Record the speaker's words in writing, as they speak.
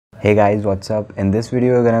Hey guys, what's up? In this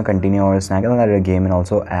video we're gonna continue our snack and ladder game and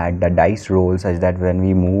also add the dice roll such that when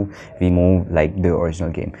we move like the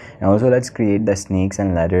original game. And also let's create the snakes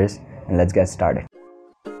and ladders and let's get started.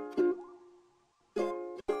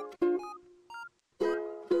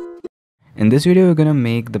 In this video we're gonna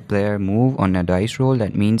make the player move on a dice roll,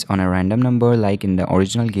 that means on a random number like in the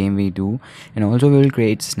original game we do, and also we will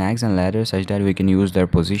create snacks and ladders such that we can use their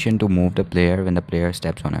position to move the player when the player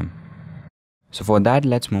steps on him. So for that,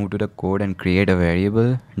 let's move to the code and create a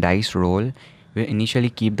variable dice roll. We'll initially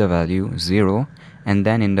keep the value 0, and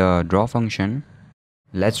then in the draw function,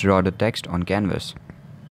 let's draw the text on canvas.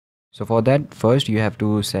 So for that, first you have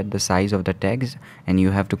to set the size of the text, and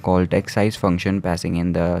you have to call text size function passing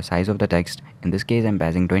in the size of the text. In this case I'm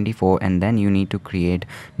passing 24, and then you need to create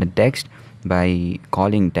the text by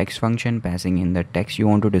calling text function passing in the text you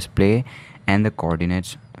want to display and the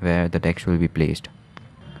coordinates where the text will be placed.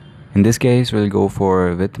 In this case, we'll go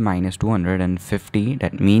for width minus 250,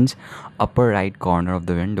 that means upper right corner of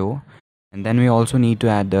the window. And then we also need to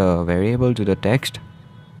add the variable to the text.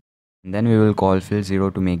 And then we will call fill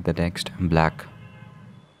 0 to make the text black.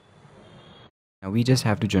 Now we just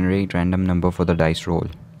have to generate random number for the dice roll.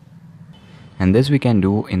 And this we can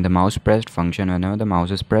do in the mouse pressed function. Whenever the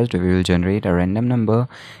mouse is pressed, we will generate a random number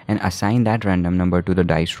and assign that random number to the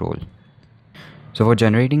dice roll. So for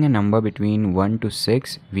generating a number between 1 to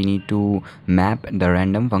 6, we need to map the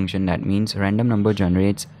random function. That means random number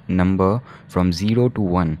generates number from 0 to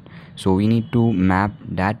 1. So we need to map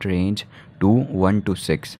that range to 1 to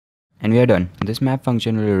 6. And we are done. This map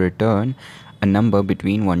function will return a number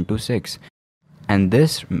between 1 to 6. And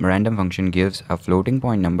this random function gives a floating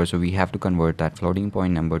point number. So we have to convert that floating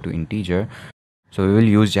point number to integer. So we will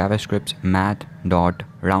use JavaScript's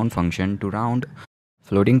math.round function to round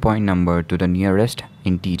floating point number to the nearest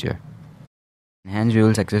integer. Hence we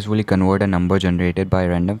will successfully convert a number generated by a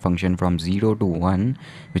random function from 0 to 1,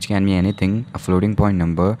 which can be anything, a floating point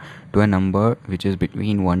number, to a number which is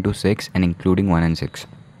between 1 to 6 and including 1 and 6.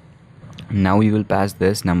 Now we will pass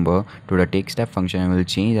this number to the take step function and we will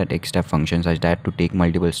change the take step function such that to take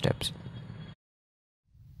multiple steps.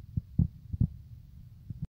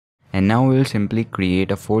 And now we will simply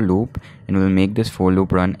create a for loop and we will make this for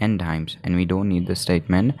loop run n times, and we don't need this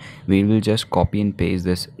statement. We will just copy and paste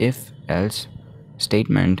this if else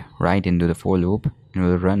statement right into the for loop, and we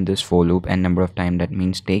will run this for loop n number of times. That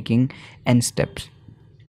means taking n steps.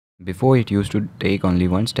 Before it used to take only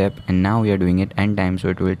one step, and now we are doing it n times, so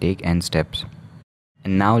it will take n steps.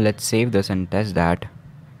 And now let's save this and test that.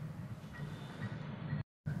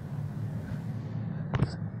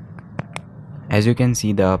 As you can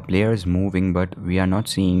see, the player is moving, but we are not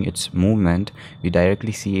seeing its movement. We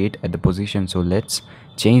directly see it at the position. So let's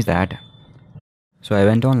change that. So I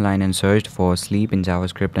went online and searched for sleep in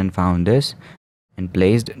JavaScript and found this and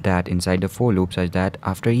placed that inside the for loop such that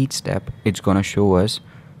after each step, it's gonna show us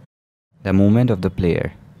the movement of the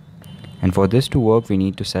player. And for this to work, we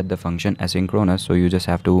need to set the function asynchronous. So you just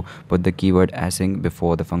have to put the keyword async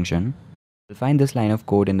before the function. You'll find this line of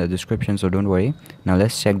code in the description, so don't worry. Now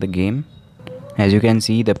let's check the game. As you can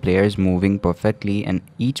see, the player is moving perfectly, and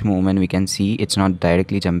each movement we can see it's not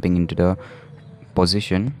directly jumping into the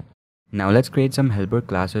position. Now let's create some helper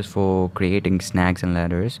classes for creating snacks and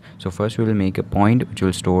ladders. So first we will make a point which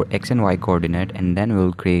will store x and y coordinate, and then we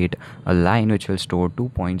will create a line which will store 2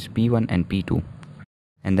 points p1 and p2.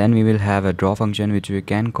 And then we will have a draw function which we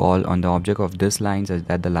can call on the object of this line such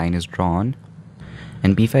that the line is drawn.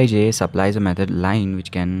 And p5j supplies a method line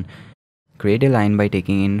which can create a line by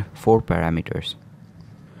taking in 4 parameters,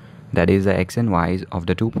 that is the x and y's of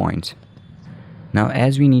the 2 points. Now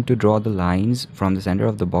as we need to draw the lines from the center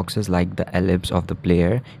of the boxes like the ellipse of the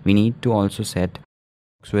player, we need to also set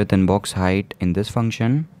box width and box height in this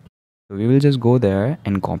function. So we will just go there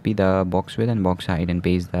and copy the box width and box height and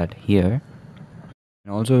paste that here.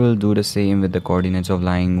 And also we'll do the same with the coordinates of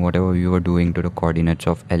line, whatever we were doing to the coordinates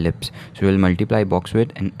of ellipse. So we'll multiply box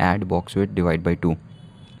width and add box width divide by 2.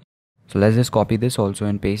 So let's just copy this also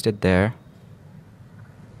and paste it there.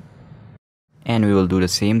 And we will do the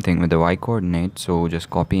same thing with the y coordinate. So just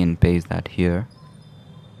copy and paste that here.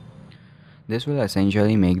 This will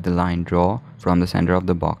essentially make the line draw from the center of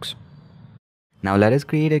the box. Now let us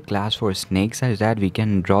create a class for snake such that we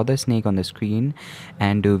can draw the snake on the screen,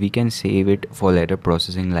 and we can save it for later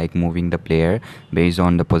processing like moving the player based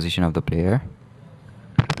on the position of the player.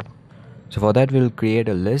 So for that we'll create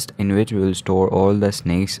a list in which we will store all the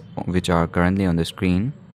snakes which are currently on the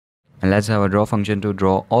screen. And let's have a draw function to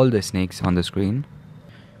draw all the snakes on the screen.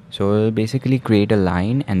 So we'll basically create a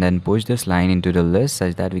line and then push this line into the list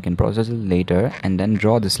such that we can process it later and then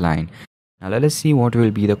draw this line. Now let us see what will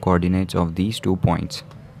be the coordinates of these 2 points.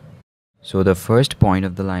 So the first point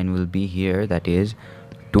of the line will be here, that is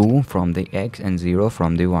 2 from the x and 0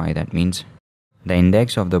 from the y. That means the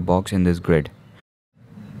index of the box in this grid.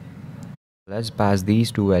 Let's pass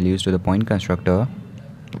these two values to the point constructor.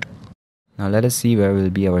 Now let us see where will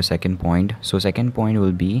be our second point. So second point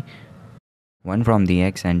will be 1 from the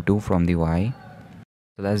x and 2 from the y.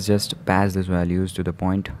 So let's just pass these values to the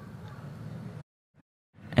point.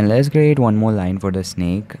 And let's create one more line for the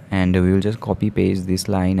snake, and we will just copy paste this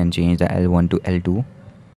line and change the L1 to L2.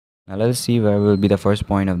 Now let's see where will be the first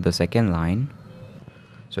point of the second line.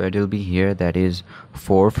 So it will be here, that is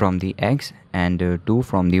 4 from the x and 2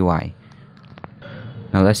 from the y.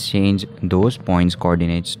 Now let's change those points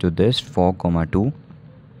coordinates to this 4, 2.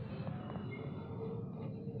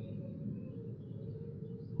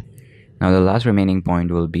 Now the last remaining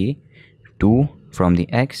point will be 2 from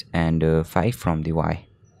the x and 5 from the y.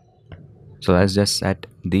 So let's just set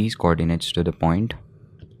these coordinates to the point.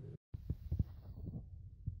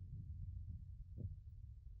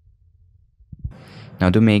 Now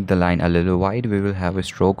to make the line a little wide, we will have a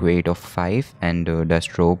stroke weight of 5 and the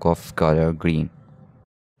stroke of color green.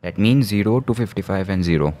 That means 0 to 55 and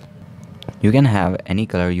 0. You can have any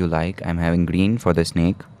color you like. I'm having green for the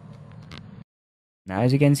snake. Now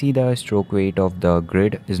as you can see, the stroke weight of the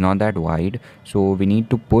grid is not that wide, so we need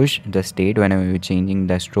to push the state whenever we're changing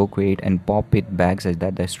the stroke weight and pop it back such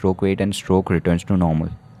that the stroke weight and stroke returns to normal.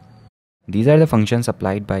 These are the functions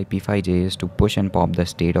applied by P5JS to push and pop the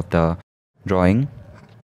state of the drawing.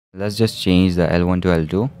 Let's just change the L1 to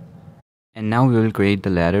L2. And now we will create the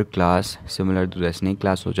ladder class similar to the snake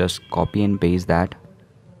class, so just copy and paste that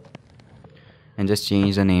and just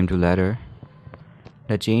change the name to ladder.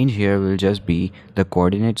 The change here will just be the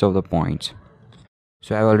coordinates of the points.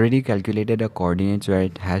 So I've already calculated the coordinates where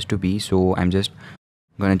it has to be, so I'm just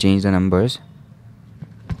gonna change the numbers.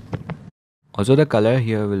 Also the color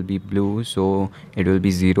here will be blue, so it will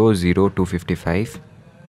be 0, 0 to 55.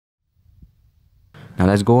 Now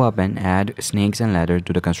let's go up and add snakes and ladders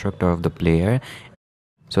to the constructor of the player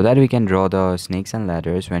so that we can draw the snakes and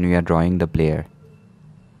ladders when we are drawing the player.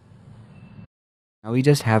 Now we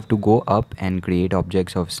just have to go up and create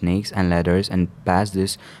objects of snakes and ladders and pass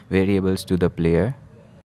these variables to the player.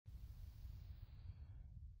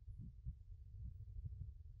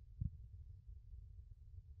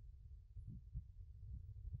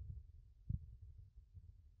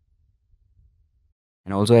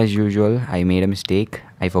 And also as usual, I made a mistake.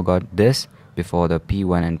 I forgot this before the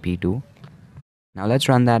P1 and P2. Now let's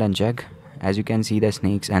run that and check. As you can see, the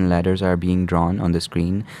snakes and ladders are being drawn on the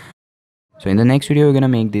screen. So in the next video, we're gonna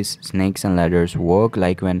make these snakes and ladders work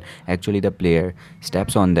like when actually the player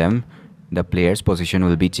steps on them, the player's position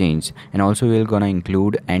will be changed. And also we're gonna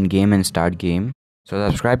include end game and start game. So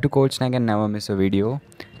subscribe to CodeSnack and never miss a video.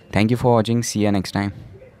 Thank you for watching. See you next time.